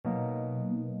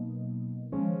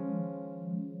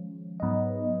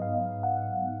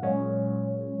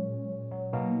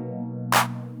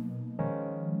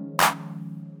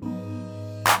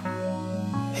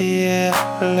Yeah,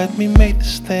 let me make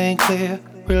this thing clear.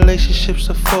 Relationship's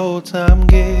a full-time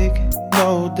gig,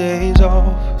 no days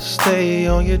off, stay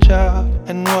on your job.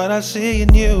 And what I see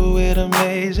in you, it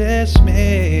amazes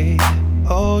me.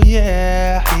 Oh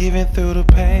yeah, even through the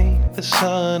pain, the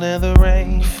sun and the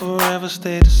rain, forever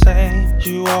stay the same.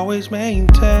 You always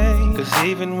maintain, cause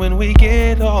even when we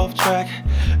get off track,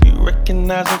 you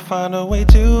recognize and find a way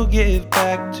to give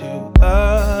back to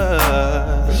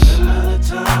us. Remember the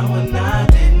time when I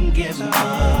didn't give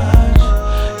much,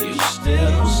 you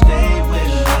still stayed with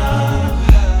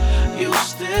love, you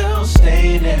still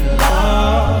stayed in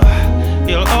love.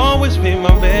 You'll always be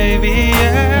my baby,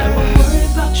 yeah. Never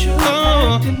worried about you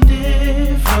acting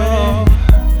different.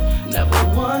 Never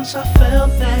once I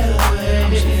felt that way.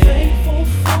 I'm so thankful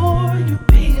for you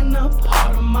being a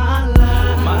part of my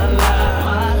life, my life,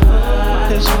 my life.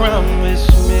 Just promise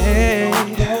me,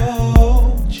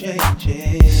 oh,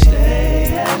 JJ,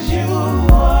 stay as you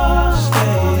are,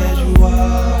 stay as you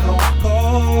are.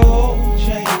 Oh,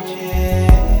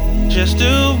 JJ, just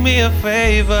do me a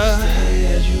favor. stay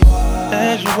as you are,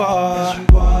 As you are,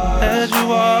 as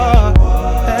you are,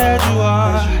 as you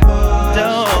are, as you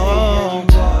are.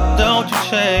 Don't you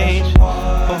change.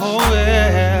 Oh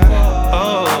yeah,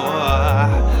 oh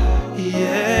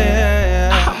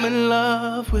yeah. I'm in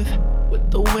love with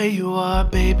the way you are,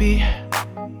 baby.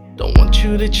 Don't want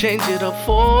you to change it up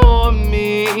for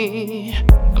me.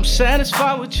 I'm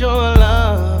satisfied with your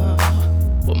love.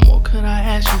 What more could I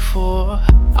ask you for?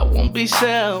 I won't be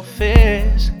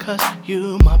selfish, cause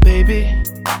you my baby.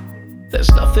 There's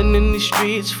nothing in these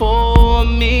streets for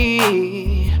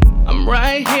me. I'm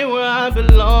right here where I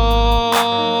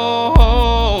belong.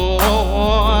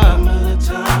 Remember the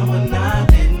time when I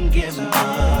didn't give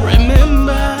up.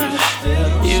 Remember,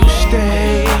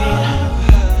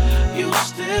 you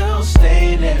still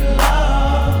stayed in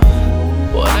love.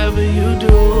 Whatever you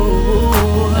do,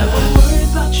 never worried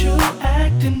about you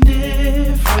acting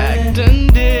different.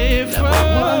 Never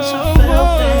once I felt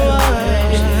that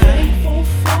way.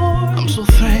 I'm so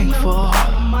thankful.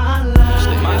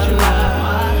 Stay as you are.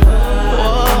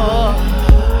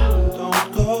 Don't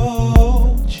go,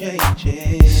 JJ.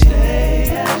 Stay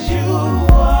as you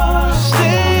are.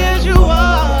 Stay as you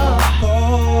are. Go,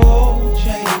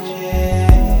 JJ.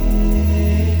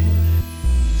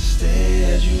 Stay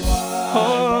as you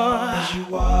are. As you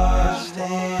are,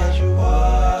 stay as you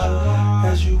are.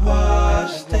 As you are,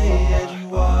 stay as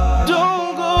you are.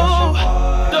 Don't go.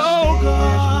 Don't go.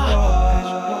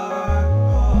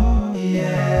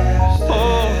 Yeah,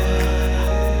 oh,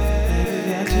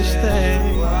 baby, just stay.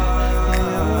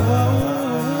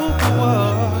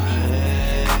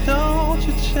 Don't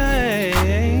you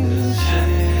change.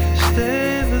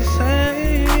 Stay the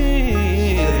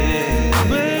same,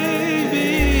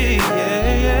 baby.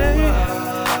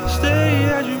 Yeah. Stay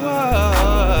as you are.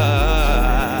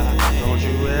 Don't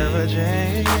you ever change.